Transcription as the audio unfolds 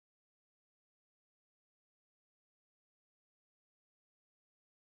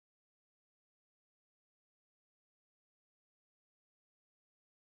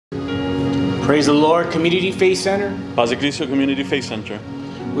Praise the Lord, Community Faith Center. Paz de Cristo Community Faith Center.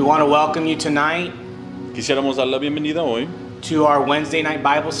 We want to welcome you tonight Quisiéramos dar la bienvenida hoy to our Wednesday night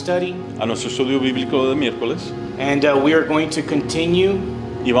Bible study. a nuestro estudio bíblico de miércoles And we are going to continue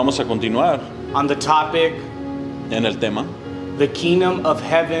y vamos a continuar on the topic, en el tema the kingdom of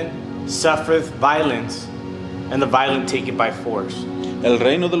heaven suffereth violence, and the violent take it by force. El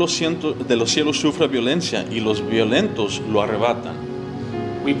reino de los cielos sufre violencia y los violentos lo arrebatan.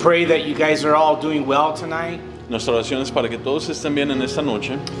 We pray that you guys are all doing well tonight Nuestra oración es para que todos estén bien en esta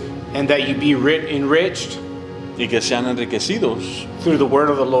noche and that you be enriched y que sean enriquecidos through the word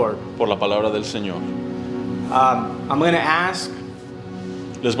of the Lord. por la palabra del Señor. I'm going to ask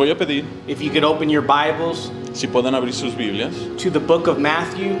Les voy a pedir if you could open your Bibles si pueden abrir sus Biblias to the book of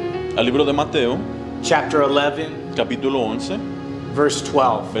Matthew, al libro de Mateo, chapter 11, capítulo 11, verse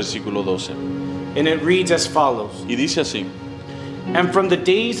 12. versículo 12. And it reads as follows. Y dice así: And from the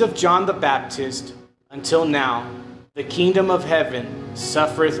days of John the Baptist until now, the kingdom of heaven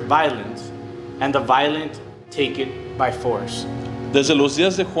suffereth violence, and the violent take it by force. Desde los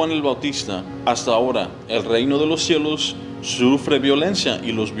días de Juan el Bautista hasta ahora, el reino de los cielos sufre violencia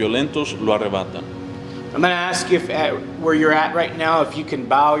y los violentos lo arrebatan. I'm going to ask you if where you're at right now, if you can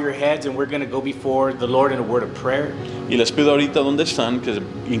bow your heads, and we're going to go before the Lord in a word of prayer. Y les pido ahorita donde están que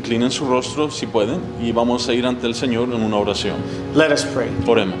inclinen su rostro si pueden y vamos a ir ante el Señor en una oración. Let us pray.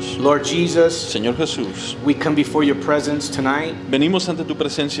 Oremos. Lord Jesus, Señor Jesús, we come before your presence tonight venimos ante tu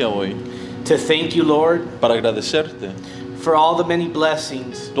presencia hoy to thank you, Lord, para agradecerte for all the many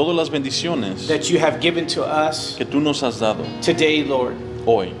blessings todas las bendiciones that you have given to us que tú nos has dado today, Lord.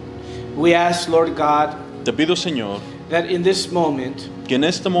 hoy. We ask, Lord God, Te pido, Señor, that in this moment, que en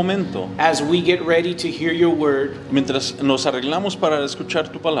este momento, as we get ready to hear your word, mientras nos arreglamos para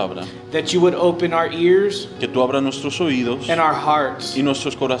escuchar tu palabra, that you would open our ears que tú abras nuestros oídos and our hearts y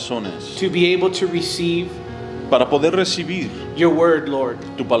nuestros corazones to be able to receive para poder recibir your word, Lord,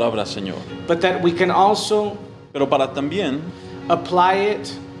 tu palabra, Señor. but that we can also Pero para también apply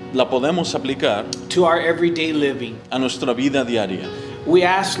it la podemos aplicar to our everyday living. a nuestra vida diaria. We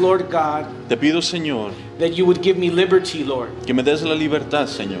ask, Lord God, Te pido, Señor, that you would give me liberty, Lord, que me des la libertad,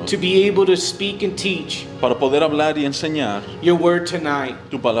 Señor, to be able to speak and teach para poder hablar y enseñar your word tonight.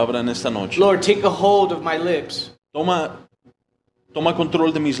 tu palabra en esta noche. Lord, take a hold of my lips, Toma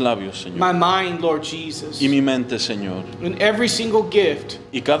control de mis labios, Señor, my mind, Lord Jesus, y mi mente, Señor, and every single gift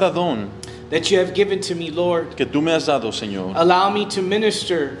y cada don that you have given to me, Lord. que tú me has dado, Señor. Allow me to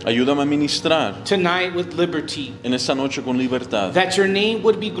minister Ayúdame a ministrar tonight with liberty, en esta noche con libertad. that your name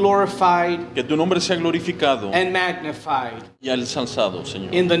would be glorified Que tu nombre sea glorificado and magnified. y alzado,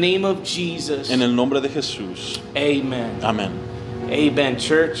 Señor. In the name of Jesus, En el nombre de Jesús. amen. Amén. Amen,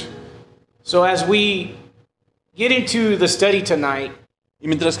 church. So as we get into the study tonight, Y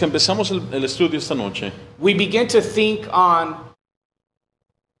mientras que empezamos el estudio esta noche, we begin to think on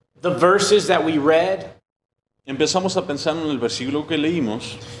the verses that we read. empezamos a pensar en el versículo que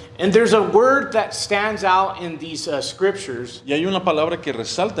leímos. And there's a word that stands out in these scriptures. Y hay una palabra que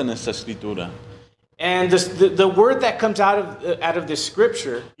resalta en esta escritura. And the word that comes out of this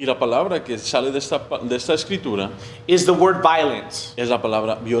scripture Y la palabra que sale de esta escritura is the word violence. es la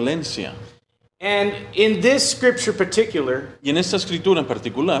palabra violencia. And in this scripture particular, Y en esta escritura en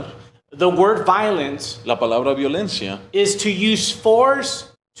particular, the word violence la palabra violencia is to use force,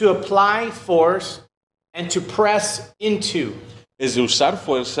 to apply force, and to press into. es de usar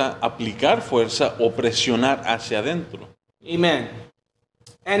fuerza, aplicar fuerza o presionar hacia adentro. Amen.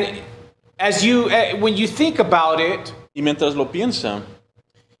 And as when you think about it, Y mientras lo piensa,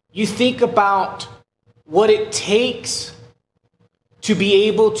 you think about what it takes to be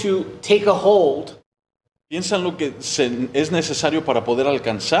able to take a hold piensa en lo que es necesario para poder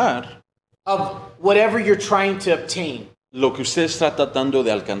alcanzar of whatever you're trying to obtain. lo que usted está tratando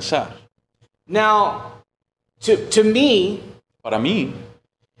de alcanzar. Now, to me, Para mí,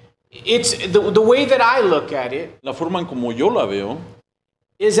 it's the way that I look at it la forma en como yo la veo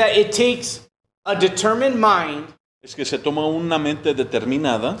is that it takes a determined mind es que se toma una mente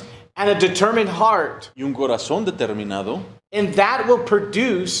determinada and a determined heart, y un corazón determinado, and that will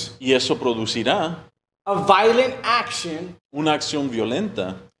produce y eso producirá a violent action una acción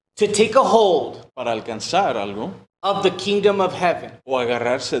violenta to take a hold para alcanzar algo of the kingdom of heaven o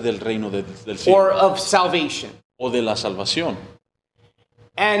agarrarse del reino del cielo or of salvation. o de la salvación.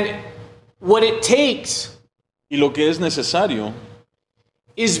 And what it takes Y lo que es necesario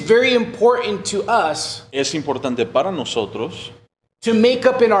is very important to us es importante para nosotros to make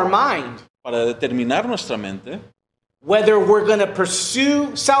up in our mind para determinar nuestra mente whether we're going to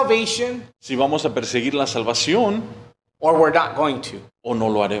pursue salvation si vamos a perseguir la salvación or we're not going to. o no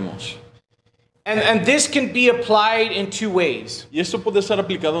lo haremos. And this can be applied in two ways. Y esto puede ser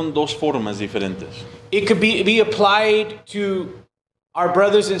aplicado en dos formas diferentes. It could be applied to our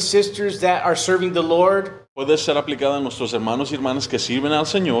brothers and sisters that are serving the Lord, Puede ser aplicado a nuestros hermanos y hermanas que sirven al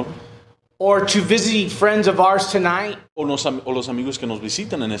Señor, or to visiting friends of ours tonight o los amigos que nos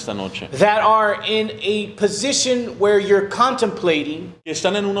visitan en esta noche, that are in a position where you're contemplating, que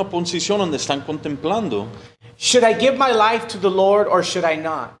están en una posición donde están contemplando, should I give my life to the Lord or should I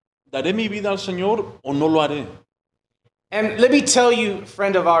not? ¿daré mi vida al Señor o no lo haré? And let me tell you,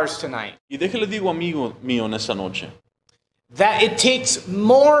 friend of ours tonight, Y déjele digo, amigo mío, en esta noche, that it takes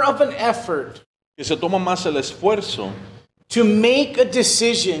more of an effort que se toma más el esfuerzo to make a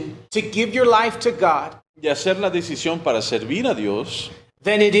decision to give your life to God de hacer la decisión para servir a Dios,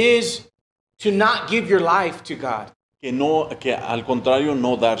 than it is to not give your life to God. que al contrario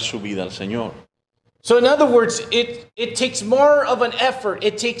no dar su vida al Señor. So in other words, it takes more of an effort,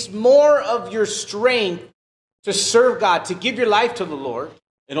 it takes more of your strength to serve God, to give your life to the Lord,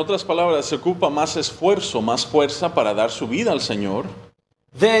 En otras palabras, se ocupa más esfuerzo, más fuerza para dar su vida al Señor,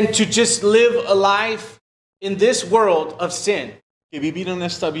 than to just live a life in this world of sin. que vivir en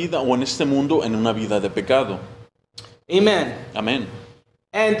esta vida o en este mundo en una vida de pecado. Amen. Amén.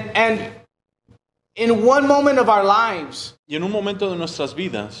 And in one moment of our lives, Y en un momento de nuestras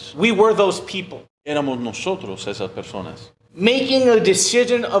vidas, we were those people, éramos nosotros esas personas, making a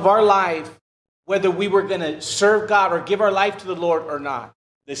decision of our life whether we were going to serve God or give our life to the Lord or not.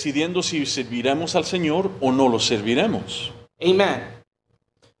 decidiendo si serviremos al Señor o no lo serviremos. Amen.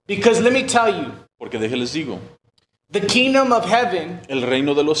 Because let me tell you, Porque déjenles digo, the kingdom of heaven el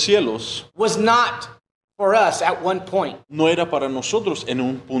reino de los cielos was not for us at one point. no era para nosotros en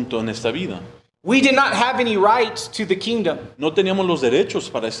un punto en esta vida. We did not have any rights to the kingdom. No teníamos los derechos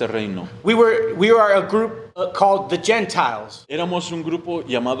para este reino. We were a group called the Gentiles. Éramos un grupo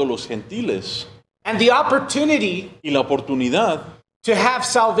llamado los gentiles. And the opportunity Y la oportunidad to have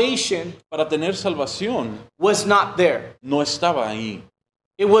salvation para tener salvación was not there. no estaba ahí.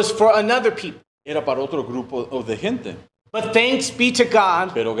 It was for another people. Era para otro grupo de gente. But thanks be to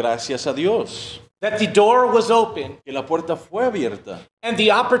God Pero gracias a Dios that the door was open que la puerta fue abierta and the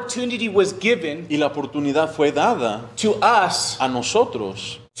opportunity was given y la oportunidad fue dada to us a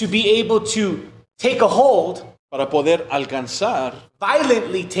nosotros to be able to take a hold, para poder alcanzar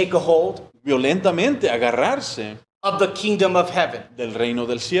violently take a hold violentamente, agarrarse of the kingdom of heaven. del reino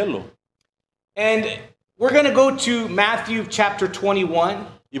del cielo. And we're going to go to Matthew chapter 21,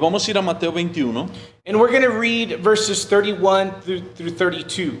 Y vamos a ir a Mateo 21 and we're going to read verses 31 through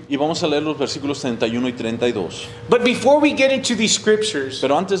 32. y vamos a leer los versículos 31 y 32. But before we get into these scriptures,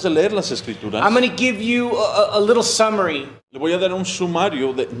 Pero antes de leer las escrituras, I'm going to give you a little summary le voy a dar un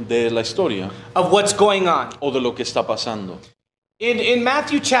sumario de la historia of what's going on. o de lo que está pasando. In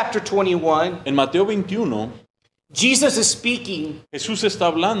Matthew chapter 21, En Mateo 21, Jesus is speaking Jesús está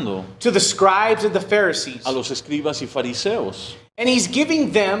hablando to the scribes and the Pharisees, a los escribas y fariseos and he's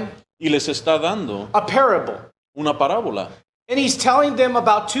giving them y les está dando a parable. una parábola And he's telling them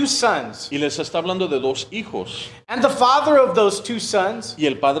about two sons. y les está hablando de dos hijos. And the father of those two sons Y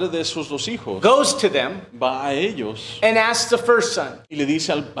el padre de esos dos hijos goes to them va a ellos and asks the first son, y le dice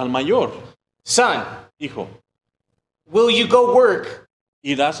al mayor, "Son, hijo, will you go work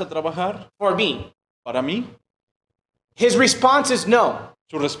 ¿irás a trabajar for me?" para mí? His response is no.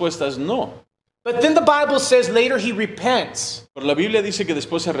 Su respuesta es no. But then the Bible says later he repents. Pero la Biblia dice que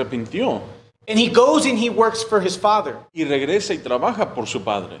después se arrepintió And he goes and he works for his father. y regresa y trabaja por su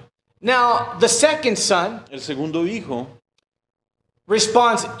padre. Now, the second son El segundo hijo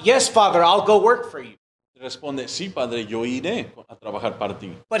responds, "Yes, father, I'll go work for you." responde, sí, padre, yo iré a trabajar para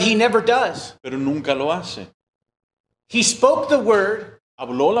ti. But he never does. Pero nunca lo hace. He spoke the word,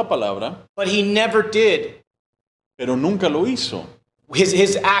 Habló la palabra, but he never did pero nunca lo hizo.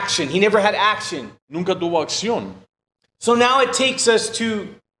 his action. He never had action. Nunca tuvo acción. So now it takes us to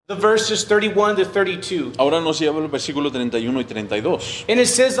the verses 31 to 32. Ahora nos lleva el versículo 31 y 32. And it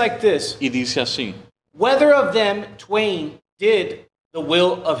says like this, Y dice así, "Whether of them twain did the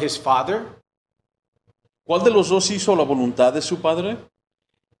will of his father? ¿cuál de los dos hizo la voluntad de su padre?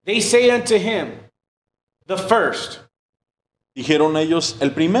 They say unto him, the first." Dijeron ellos,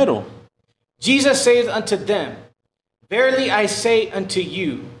 el primero. Jesus saith unto them, "Verily I say unto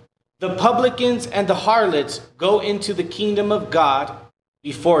you, the publicans and the harlots go into the kingdom of God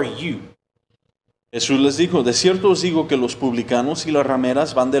before you." Jesús les dijo, de cierto os digo que los publicanos y las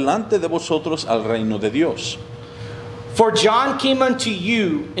rameras van delante de vosotros al reino de Dios. For John came unto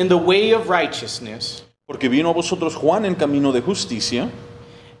you in the way of righteousness, Porque vino a vosotros Juan en camino de justicia,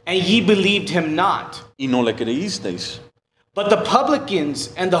 and ye believed him not. y no le creísteis. But the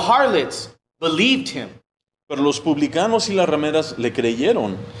publicans and the harlots believed him. Pero los publicanos y las rameras le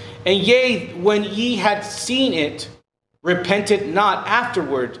creyeron. And yea, when ye had seen it, repented not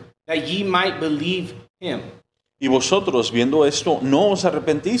afterward, that ye might believe him. Y vosotros, viendo esto, no os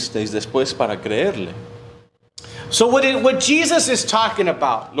arrepentisteis después para creerle. So what Jesus is talking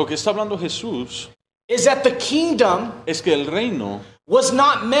about Lo que está hablando Jesús is that the kingdom es que el reino was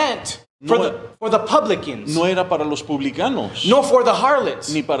not meant for the publicans, no era para los publicanos, nor for the harlots.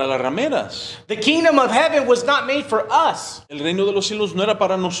 ni para las rameras. The kingdom of heaven was not made for us. El reino de los cielos no era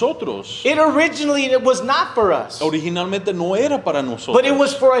para nosotros. It was not for us, Originalmente no era para but it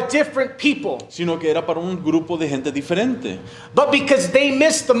was nosotros, for a different people. sino que era para un grupo de gente diferente. But because they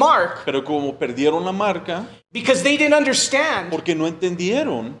missed the mark, Pero como perdieron la marca, because they didn't understand, porque no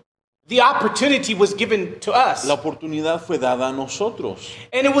entendieron, the opportunity was given to us. la oportunidad fue dada a nosotros.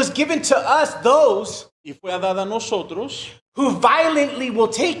 And it was given to us, those Y fue dada a nosotros who violently will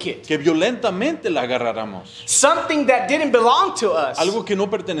take it. que violentamente la agarráramos. Something that didn't belong to us. Algo que no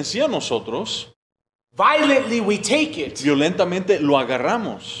pertenecía a nosotros, Violently we take it. violentamente lo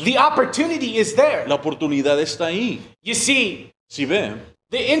agarramos. The opportunity is there. La oportunidad está ahí. You see, Si ve,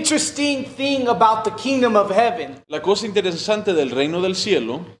 the interesting thing about the kingdom of heaven, la cosa interesante del reino del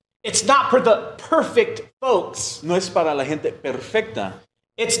cielo it's not for the perfect folks. no es para la gente perfecta,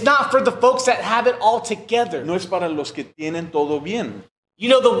 It's not for the folks that have it all together. no es para los que tienen todo bien, You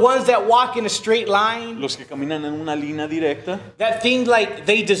know, the ones that walk in a straight line, los que caminan en una línea directa, that think like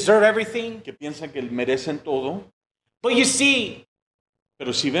they deserve everything. que piensan que merecen todo. But you see,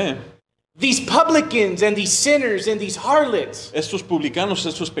 Pero si ve, these publicans and these sinners and these harlots, estos publicanos,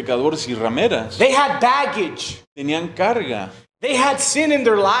 estos pecadores y rameras, they had baggage. tenían carga, They had sin in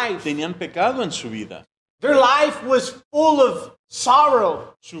their life. tenían pecado en su vida. Their life was full of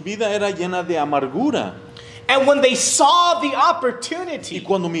sorrow. Su vida era llena de amargura. And when they saw the Y opportunity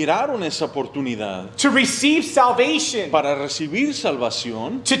cuando miraron esa oportunidad to receive salvation, para recibir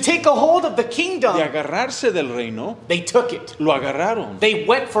salvación, to take a hold of the de kingdom, agarrarse del reino, they took it. lo agarraron. They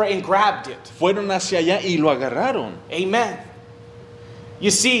went for it and grabbed it. Fueron hacia allá y lo agarraron. Amen.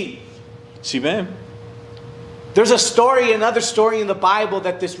 You see, Si ve, there's a story, another story in the Bible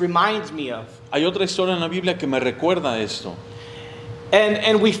that this reminds me of. hay otra historia en la Biblia que me recuerda esto.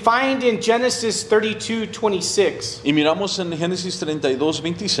 And we find in Genesis 32:26 Y miramos en Génesis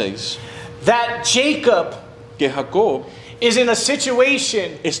 32:26 that Jacob que Jacob is in a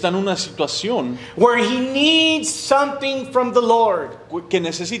situation está en una situación where he needs something from the Lord. que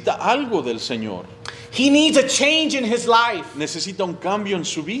necesita algo del Señor. He needs a change in his life. Necesita un cambio en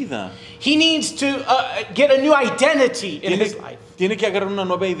su vida. He needs to get a new identity in his life. Tiene que agarrar una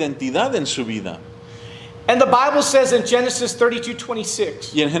nueva identidad en su vida. And the Bible says in Genesis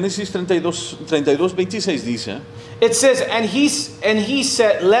 32:26, Y en Génesis 32:26 dice, it says, and he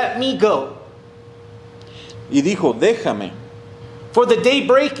said, let me go, y dijo, déjame, for the day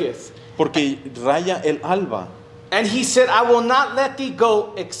breaketh. porque raya el alba. And he said, I will not let thee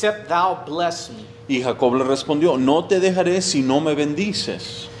go except thou bless me. Y Jacob le respondió, no te dejaré si no me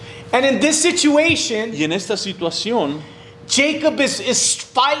bendices. And in this situation, Y en esta situación, Jacob is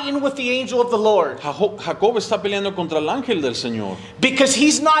fighting with the angel of the Lord Jacob está peleando contra el ángel del Señor, because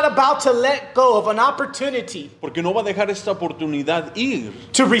he's not about to let go of an opportunity porque no va a dejar esta oportunidad ir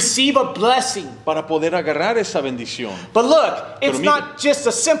to receive a blessing. para poder agarrar esa bendición. But look, it's Pero mire, not just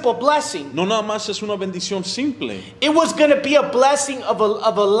a simple blessing. No nada más es una bendición simple, It was going to be a blessing of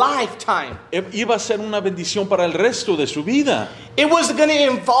a lifetime. iba a ser una bendición para el resto de su vida. It was going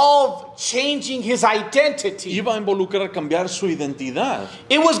to involve changing his identity. Iba a involucrar cambiar su identidad,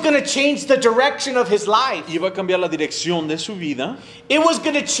 It was going to change the direction of his life. iba a cambiar la dirección de su vida, It was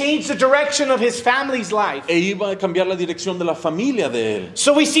going to change the direction of his family's life. e iba a cambiar la dirección de la familia de él.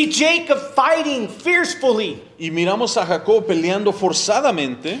 So we see Jacob fighting fiercely Y miramos a Jacob peleando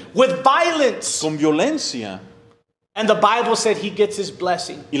forzadamente, with violence. con violencia, And the Bible said he gets his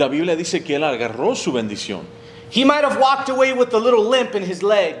blessing. y la Biblia dice que él agarró su bendición. He might have walked away with a little limp in his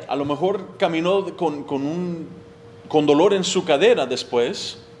leg, A lo mejor caminó con dolor en su cadera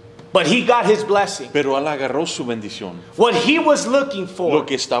después, but he got his blessing. pero él agarró su bendición. What he was looking Lo for,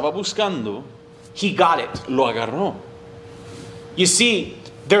 que estaba buscando, he got it. lo agarró. You see,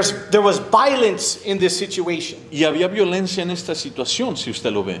 there was violence in this situation. Y había violencia en esta situación, si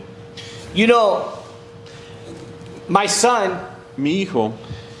usted lo ve. You know, my son, Mi hijo,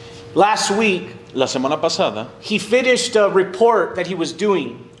 last week, la semana pasada, he finished a report that he was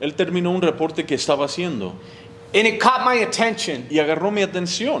doing, él terminó un reporte que estaba haciendo and it caught my attention. y agarró mi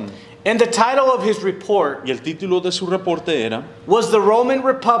atención. And the title of his report Y el título de su reporte was The Roman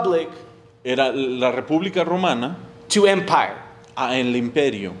Republic era La República Romana to Empire. a el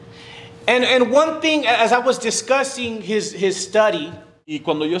imperio. And one thing, as I was discussing his study, Y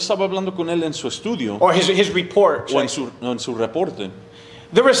cuando yo estaba hablando con él en su estudio, or his report, o en su reporte,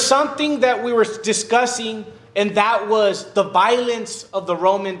 there was something that we were discussing, and that was the violence of the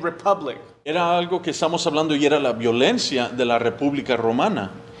Roman Republic. era algo que estamos hablando y era la violencia de la República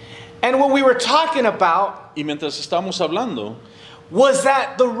Romana. And what we were talking about Y mientras estábamos hablando, was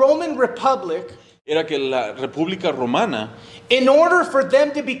that the Roman Republic, era que la República Romana, in order for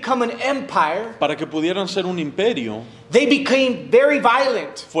them to become an empire, para que pudieran ser un imperio, they became very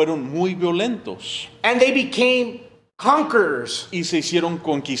violent, fueron muy violentos and they became conquerors. y se hicieron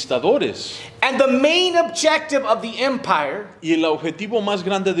conquistadores. And the main objective of the empire Y el objetivo más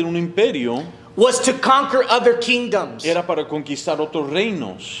grande de un imperio was to conquer other kingdoms. era para conquistar otros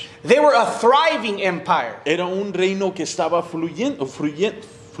reinos. They were a thriving empire. Era un reino que estaba fluyente.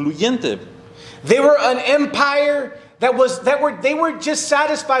 They were an empire they were just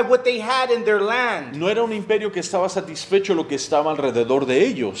satisfied what they had in their land. No era un imperio que estaba satisfecho lo que estaba alrededor de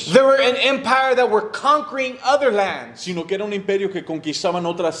ellos, They were an empire that were conquering other lands. sino que era un imperio que conquistaban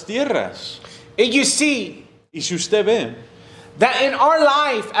otras tierras. And you see Y si usted ve that in our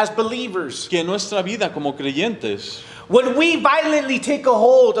life as believers, que en nuestra vida como creyentes, when we violently take a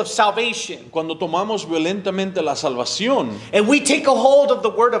hold of salvation cuando tomamos violentamente la salvación and we take a hold of the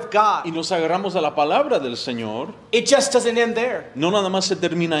Word of y God, nos agarramos a la palabra del Señor, it just doesn't end there. no nada más se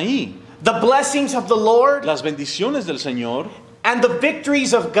termina ahí. The blessings of the Lord Las bendiciones del Señor and the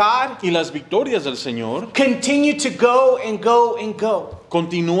victories of God y las victorias del Señor continue to go and go and go.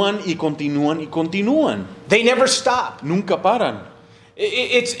 continúan y continúan y continúan. They never stop. Nunca paran.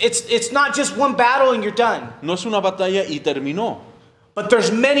 It's not just one battle and you're done. No es una batalla y terminó, But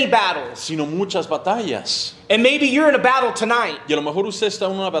there's many battles. sino muchas batallas. And maybe you're in a battle tonight. Y a lo mejor usted está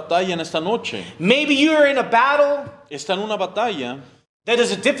en una batalla en esta noche. Maybe you're in a battle Está en una batalla that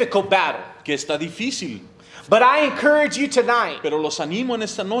is a difficult battle. que está difícil. But I encourage you tonight Pero los animo en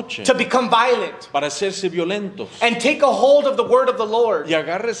esta noche to become violent para hacerse violentos. and take a hold of the word of the Lord. Y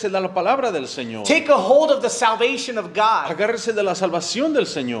agárrese de la palabra del Señor. Take a hold of the salvation of God Agárrese de la salvación del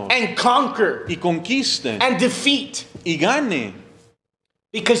Señor. and conquer Y conquiste. and defeat. Y gane.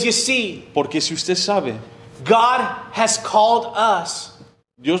 Because you see, Porque si usted sabe, God has called us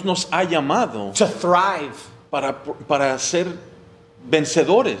Dios nos ha llamado to thrive. para ser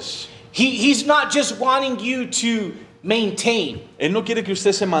vencedores. He's not just wanting you to maintain Él no quiere que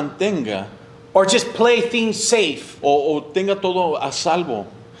usted se mantenga or just play things safe, o tenga todo a salvo.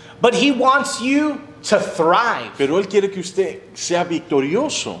 but He wants you to thrive. Pero Él quiere que usted sea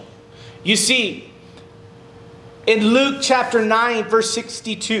victorioso. You see, in Luke chapter 9, verse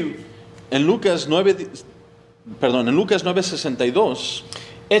 62, En Lucas 9:62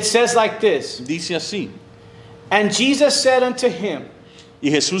 it says like this, dice así. "And Jesus said unto him, Y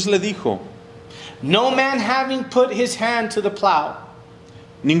Jesús le dijo, No man having put his hand to the plow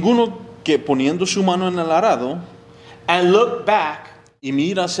ninguno que poniendo su mano en el arado and look back y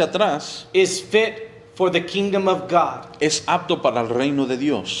mira hacia atrás is fit for the kingdom of God." es apto para el reino de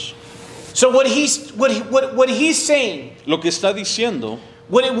Dios. So what he's saying, Lo que está diciendo,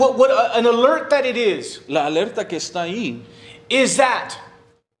 what an alert that it is la alerta que está ahí, that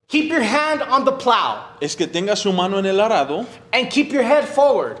keep your hand on the plow es que tenga su mano en el arado and keep your head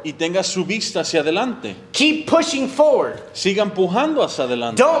forward. y tenga su vista hacia adelante. Keep pushing forward. Siga empujando hacia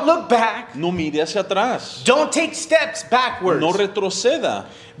adelante. Don't look back. No mire hacia atrás. Don't take steps backwards. No retroceda,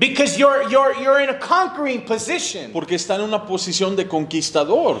 Because you're in a conquering position. porque está en una posición de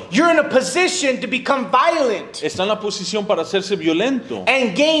conquistador. You're in a position to become violent Está en la posición para hacerse violento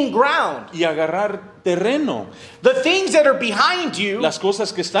and gain ground. y agarrar terreno. The things that are behind you, Las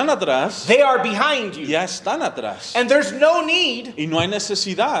cosas que están atrás they are behind you. ya están atrás. And there's no need Y no hay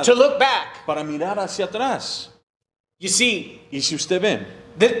necesidad to look back. para mirar hacia atrás. You see, Y si usted ve,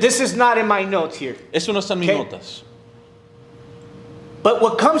 this is not in my notes here. esto no está en mis Okay. notas. But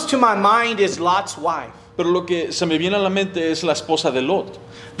what comes to my mind is Lot's wife. Pero lo que se me viene a la mente es la esposa de Lot.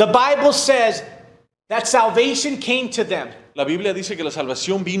 The Bible says that salvation came to them. La Biblia dice que la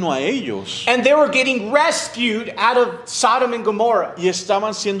salvación vino a ellos And they were getting rescued out of Sodom and Gomorrah y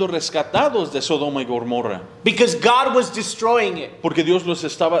estaban siendo rescatados de Sodoma y Gomorra, because God was destroying it. porque Dios los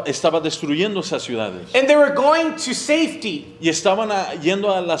estaba destruyendo esas ciudades. And they were going to safety. Y estaban yendo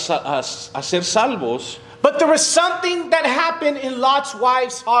a ser salvos, But there was something that happened in Lot's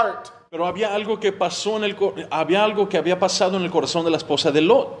wife's heart. pero había algo que había pasado en el corazón de la esposa de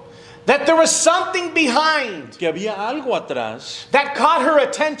Lot, That there was something behind que había algo atrás that caught her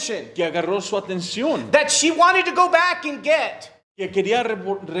attention. que agarró su atención, That she wanted to go back and get. que quería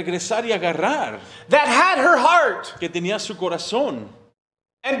regresar y agarrar, That had her heart. que tenía su corazón.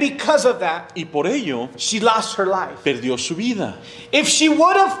 And because of that, Y por ello, she lost her life. perdió su vida. If she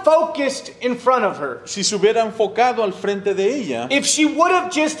would have focused in front of her, Si se hubiera enfocado al frente de ella, if she would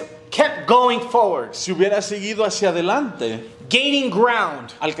have just kept going forward, si hubiera seguido hacia adelante, gaining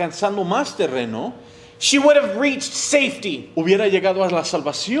ground, alcanzando más terreno, she would have reached safety. hubiera llegado a la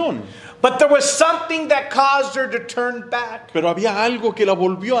salvación. But there was something that caused her to turn back. Pero había algo que la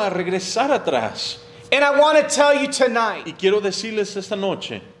volvió a regresar atrás. And I want to tell you tonight, Y quiero decirles esta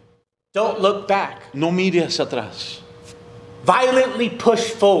noche, don't look back. no mire hacia atrás. Violently push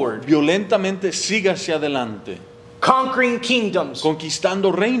forward, Violentamente siga hacia adelante, conquering kingdoms.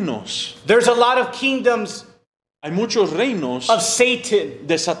 conquistando reinos. There's a lot of kingdoms Hay muchos reinos of Satan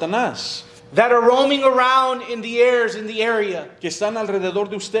de Satanás that are roaming around in the airs, in the area, que están alrededor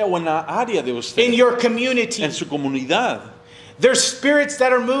de usted o en la área de usted, in your community. en su comunidad. There's spirits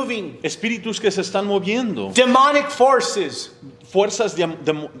that are moving, Espíritus que se están moviendo, demonic forces fuerzas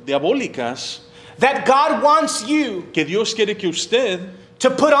diabólicas that God wants you que Dios quiere que usted, to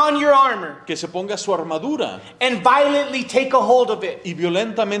put on your armor que se ponga su armadura and violently take a hold of it. y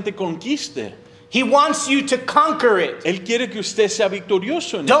violentamente conquiste. He wants you to conquer it. Él quiere que usted sea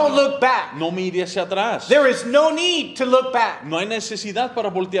victorioso en Don't ello. look back. No mire hacia atrás. There is no need to look back. No hay necesidad para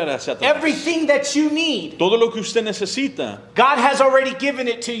voltear hacia atrás. Everything that you need, Todo lo que usted necesita, God has already given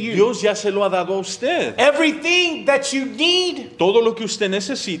it to you. Dios ya se lo ha dado a usted. Everything that you need, Todo lo que usted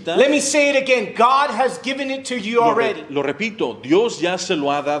necesita, let me say it again, God has given it to you already. lo repito, Dios ya se lo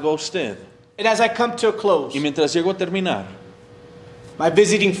ha dado a usted. And as I come to a close, Y mientras llego a terminar, my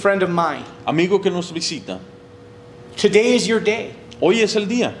visiting friend of mine, amigo que nos visita, today is your day. hoy es el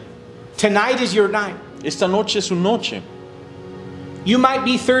día. Tonight is your night. Esta noche es su noche. You might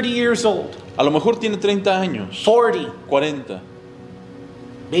be 30 years old, A lo mejor tiene 30 años, 40, 40,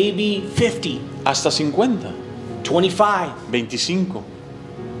 maybe 50, hasta 50, 25. 25.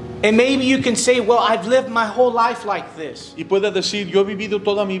 And maybe you can say, well, I've lived my whole life like this. Y puede decir, yo he vivido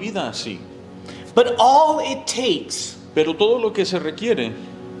toda mi vida así. But all it takes Pero todo lo que se requiere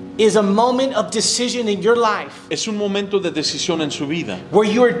is a moment of decision in your life es un momento de decisión en su vida, where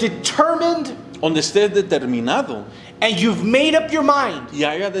you are determined donde esté determinado and you've made up your mind, y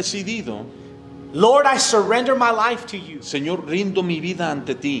haya decidido, Lord, I surrender my life to you. Señor, rindo mi vida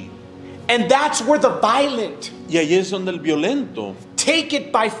ante ti. And that's where the violent Y ahí es donde el violento take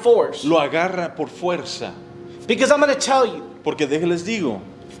it by force. lo agarra por fuerza. Because I'm going to tell you, Porque déjenles digo,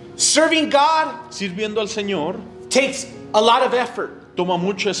 serving God sirviendo al Señor takes a lot of effort. toma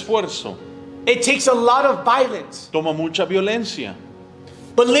mucho esfuerzo, It takes a lot of violence. toma mucha violencia.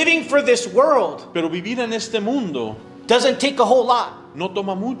 But living for this world Pero vivir en este mundo doesn't take a whole lot. no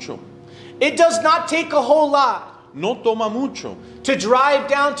toma mucho, It does not take a whole lot no toma mucho. to drive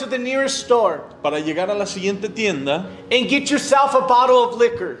down to the nearest store Para llegar a la siguiente tienda and get yourself a bottle of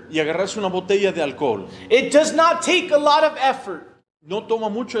liquor. y agarrarse una botella de alcohol. It does not take a lot of effort No toma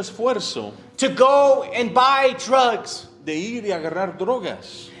mucho esfuerzo to go and buy drugs. de ir y agarrar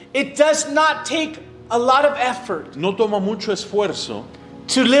drogas. It does not take a lot of effort No toma mucho esfuerzo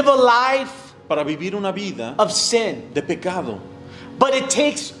to live a life para vivir una vida of sin. de pecado. But it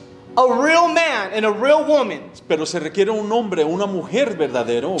takes a real man and a real woman Pero se requiere un hombre, una mujer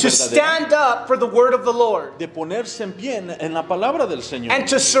verdadero o to verdadera, stand up for the word of the Lord de ponerse en pie en la palabra del Señor and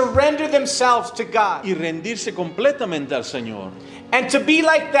to surrender themselves to God. y rendirse completamente al Señor. And to be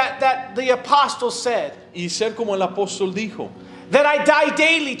like that the apostle said, Y ser como el apóstol dijo, that I die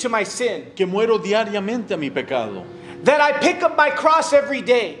daily to my sin, que muero diariamente a mi pecado, that I pick up my cross every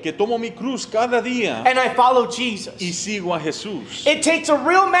day que tomo mi cruz cada día and I follow Jesus. y sigo a Jesús. It takes a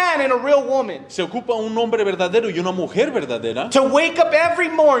real man and a real woman Se ocupa un hombre verdadero y una mujer verdadera to wake up every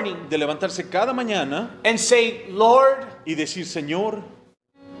morning de levantarse cada mañana and say, Lord, y decir, Señor,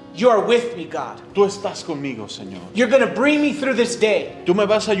 you are with me, God. tú estás conmigo, Señor. You're going to bring me through this day. Tú me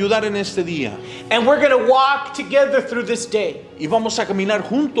vas a ayudar en este día And we're going to walk together through this day. y vamos a caminar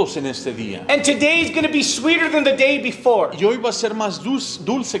juntos en este día. And today is going to be sweeter than the day before. Y hoy va a ser más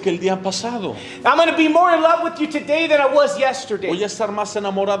dulce que el día pasado. I'm going to be more in love with you today than I was yesterday. Voy a estar más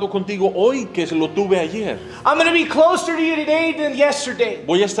enamorado contigo hoy que lo tuve ayer. I'm going to be closer to you today than yesterday.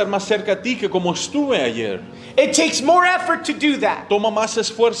 Voy a estar más cerca a ti que como estuve ayer. It takes more effort to do that Toma más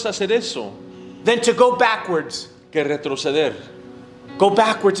esfuerzo hacer eso than to go backwards. que retroceder. Go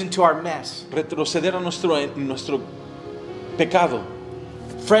backwards into our mess. Retroceder a nuestro pecado.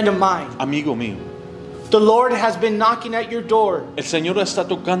 Friend of mine, Amigo mío, the Lord has been knocking at your door. el Señor está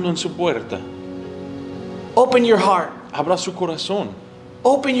tocando en su puerta. Open your heart. Abra su corazón.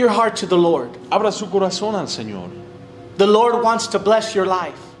 Open your heart to the Lord. Abra su corazón al Señor. The Lord wants to bless your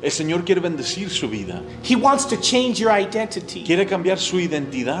life. El Señor quiere bendecir su vida. He wants to change your identity. Quiere cambiar su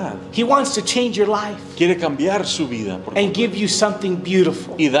identidad. He wants to change your life Quiere cambiar su vida por and completo. give you something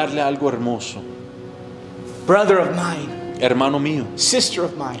beautiful. Y darle algo hermoso. Brother of mine, Hermano mío, sister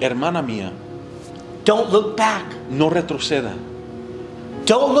of mine, hermana mía, don't look back. no retroceda.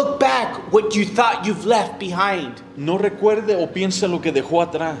 Don't look back what you thought you've left behind No recuerde o piense lo que dejó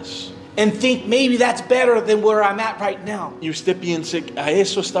atrás. and think maybe that's better than where I'm at right now. Y usted piense, a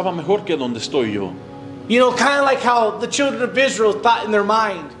eso estaba mejor que donde estoy yo. You know, kind of like how the children of Israel thought in their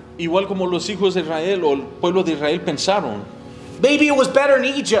mind. Igual como los hijos de Israel o el pueblo de Israel pensaron. Maybe it was better in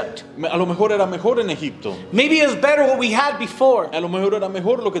Egypt. A lo mejor era mejor en Egipto. Maybe it was better what we had before. A lo mejor era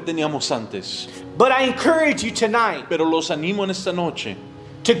mejor lo que teníamos antes. But I encourage you tonight Pero los animo en esta noche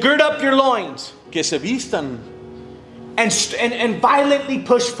to gird up your loins que se vistan and violently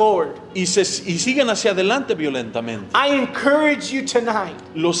push forward. y sigan hacia adelante violentamente. I encourage you tonight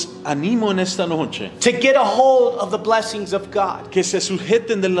Los animo en esta noche to get a hold of the blessings of God. que se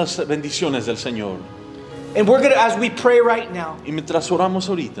sujeten de las bendiciones del Señor. And we're going to, as we pray right now, Y mientras oramos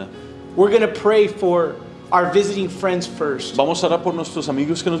ahorita, we're going to pray for our visiting friends first. vamos a orar por nuestros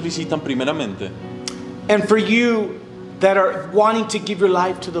amigos que nos visitan primeramente. And for you that are wanting to give your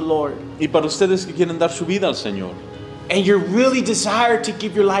life to the Lord. Y para ustedes que quieren dar su vida al Señor And you're really desire to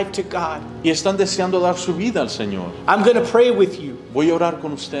give your life to God. y están deseando dar su vida al Señor, I'm going to pray with you. voy a orar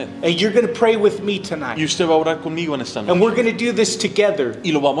con usted. And you're going to pray with me Y tonight. usted va a orar conmigo en esta And noche. we're going to do this together.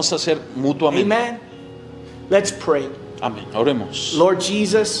 Y lo vamos a hacer mutuamente. Amen. Let's pray. Amén. Oremos. Lord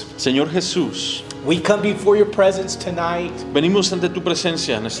Jesus, Señor Jesús, we come before your presence tonight. venimos ante tu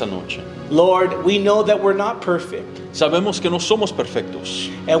presencia en esta noche. Lord, we know that we're not perfect. Sabemos que no somos perfectos.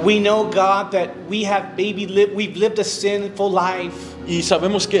 And we know, God, that we have we've lived a sinful life. Y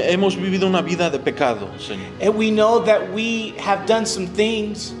sabemos que hemos vivido una vida de pecado, Señor. And we know that we have done some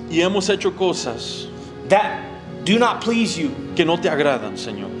things Y hemos hecho cosas that do not please you. que no te agradan,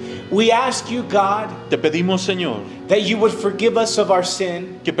 Señor. We ask you, God, Te pedimos, Señor, that you would forgive us of our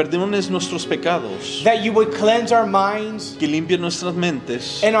sin, que perdones nuestros pecados, that you would cleanse our minds que limpie nuestras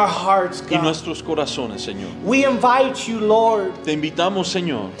mentes and our hearts, y God. nuestros corazones, Señor. We invite you, Lord, Te invitamos,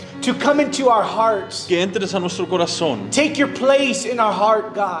 Señor, to come into our hearts. que entres a nuestro corazón. Take your place in our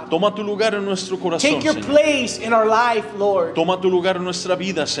heart, God. Toma tu lugar en nuestro corazón, Take your Señor. place in our life, Lord. Toma tu lugar en nuestra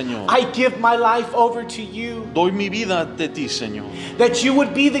vida, Señor. I give my life over to you, Doy mi vida ante ti, Señor. that you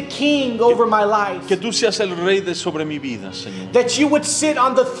would be the king over my life, Que tú seas el rey de sobre mi vida, Señor. that you would sit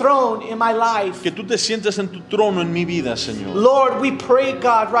on the throne in my life. Que tú te sientes en tu trono en mi vida, Señor. Lord, we pray,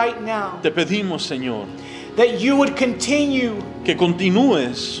 God, right now, Te pedimos, Señor, that you would continue que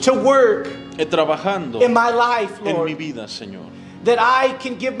continúes to work trabajando in my life, en mi Lord, vida, Señor. that I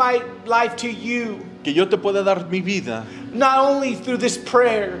can give my life to you, Que yo te pueda dar mi vida, not only through this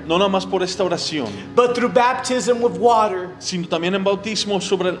prayer, no nada más por esta oración, but through baptism with water, sino también en bautismo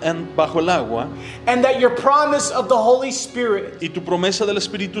bajo el agua, and that your promise of the Holy Spirit y tu promesa del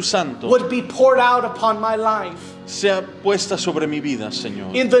Espíritu Santo would be poured out upon my life. sea puesta sobre mi vida,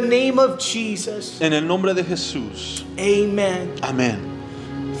 Señor. In the name of Jesus, En el nombre de Jesús. amen. Amén.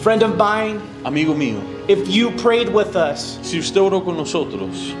 Friend of mine, Amigo mío, if you prayed with us, si usted oró con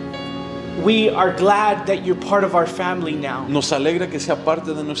nosotros, we are glad that you're part of our family now. nos alegra que sea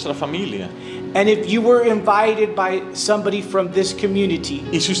parte de nuestra familia. And if you were invited by somebody from this community,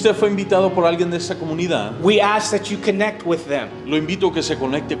 Y si usted fue invitado por alguien de esta comunidad, we ask that you connect with them. lo invito a que se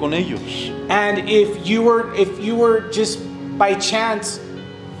conecte con ellos. And if you were just by chance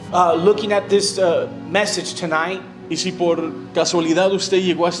looking at this message tonight, Y si por casualidad usted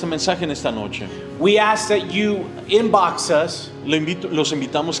llegó a este mensaje en esta noche, we ask that you inbox us los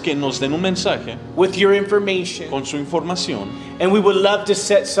invitamos que nos den un mensaje with your information, con su información and we would love to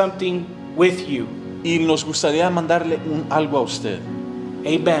set something with you. y nos gustaría mandarle algo a usted.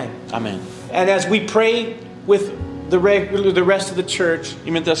 Amen. Amén. And as we pray with the rest of the church, Y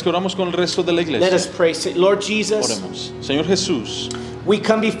mientras que oramos con el resto de la let us iglesia, pray. Say, Lord Jesus, oremos. Señor Jesús, we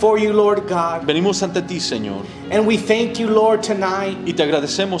come before you, Lord God, venimos ante ti, Señor, and we thank you, Lord, tonight y te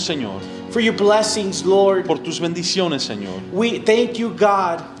agradecemos, Señor, for your blessings, Lord. por tus bendiciones, Señor. We thank you,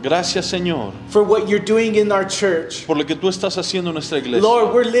 God, Gracias, Señor, for what you're doing in our church. por lo que tú estás haciendo en nuestra iglesia.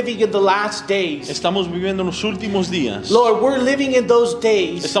 Lord, we're living in the last days. Estamos viviendo en los últimos días. Lord, we're living in those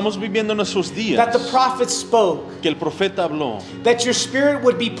days Estamos viviendo en esos días that the prophet spoke, que el profeta habló, that your spirit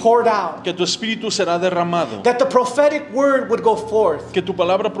would be poured out, que tu espíritu será derramado, that the prophetic word would go forth, que tu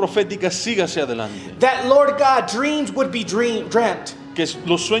palabra profética siga hacia adelante, that, Lord God, dreams would be dreamt, que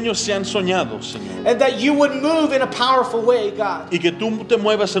los sueños sean soñados, Señor. And that you would move in a powerful way, God. Y que tú te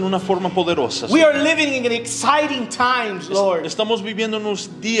muevas en una forma poderosa, We Señor. are living in exciting times, Lord. Estamos viviendo unos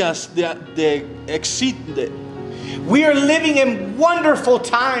días de We are living in wonderful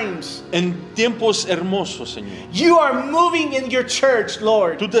times. en tiempos hermosos, Señor. You are moving in your church,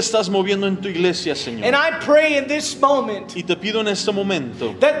 Lord. Tú te estás moviendo en tu iglesia, Señor. And I pray in this moment Y te pido en este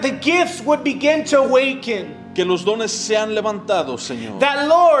momento that the gifts would begin to awaken. que los dones sean levantados, Señor. That,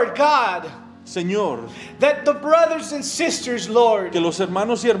 Lord God, Señor, that the brothers and sisters, Lord, que los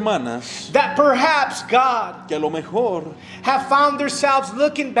hermanos y hermanas that perhaps, God, que a lo mejor have found themselves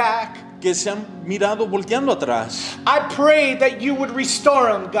looking back, que se han mirado volteando atrás, I pray that you would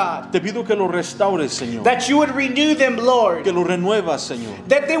restore them, God. te pido que los restaures, Señor. That you would renew them, Lord. Que los renuevas, Señor.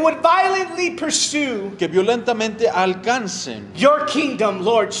 That they would violently pursue Que violentamente alcancen your kingdom,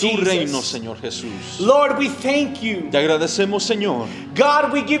 Lord tu reino, Jesus. Señor Jesús. Lord, we thank you. Te agradecemos, Señor.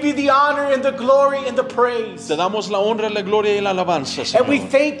 God, we give you the honor and the glory and the praise. Te damos la honra, la gloria y la alabanza, And we Señor.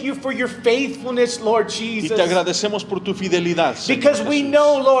 thank you for your faithfulness, Lord Y Jesus. te agradecemos por tu fidelidad, Señor Because we Jesús.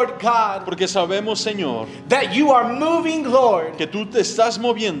 know, Lord God, Porque sabemos, Señor, that you are moving, Lord. que tú te estás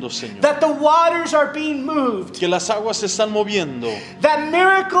moviendo, Señor. That the waters are being moved. Que las aguas se están moviendo That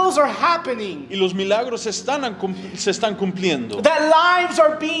miracles are happening. y los milagros se están cumpliendo. That lives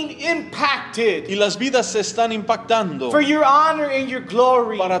are being impacted Y las vidas se están impactando for your honor and your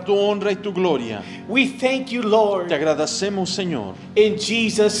glory. para tu honra y tu gloria. We thank you, Lord. Te agradecemos, Señor, In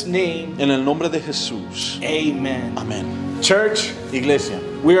Jesus' name, en el nombre de Jesús. amen. Amén. Church, Iglesia,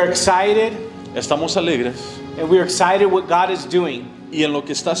 we are excited, estamos alegres and we are excited what God is doing. y en lo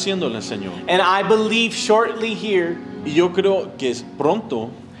que está haciendo el Señor. And I believe shortly here, Y yo creo que pronto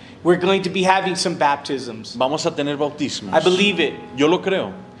we're going to be having some baptisms. vamos a tener bautismos. I believe it. Yo lo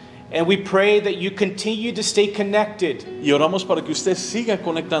creo. And we pray that you continue to stay connected. Y oramos para que usted siga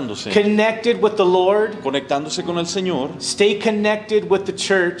conectándose. Connected with the Lord. Conectándose con el Señor Stay connected with the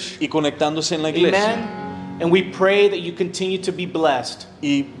church. y conectándose en la iglesia. Amen. And we pray that you continue to be blessed.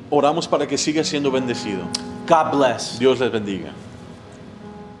 Y oramos para que siga siendo bendecido. God bless. Dios les bendiga.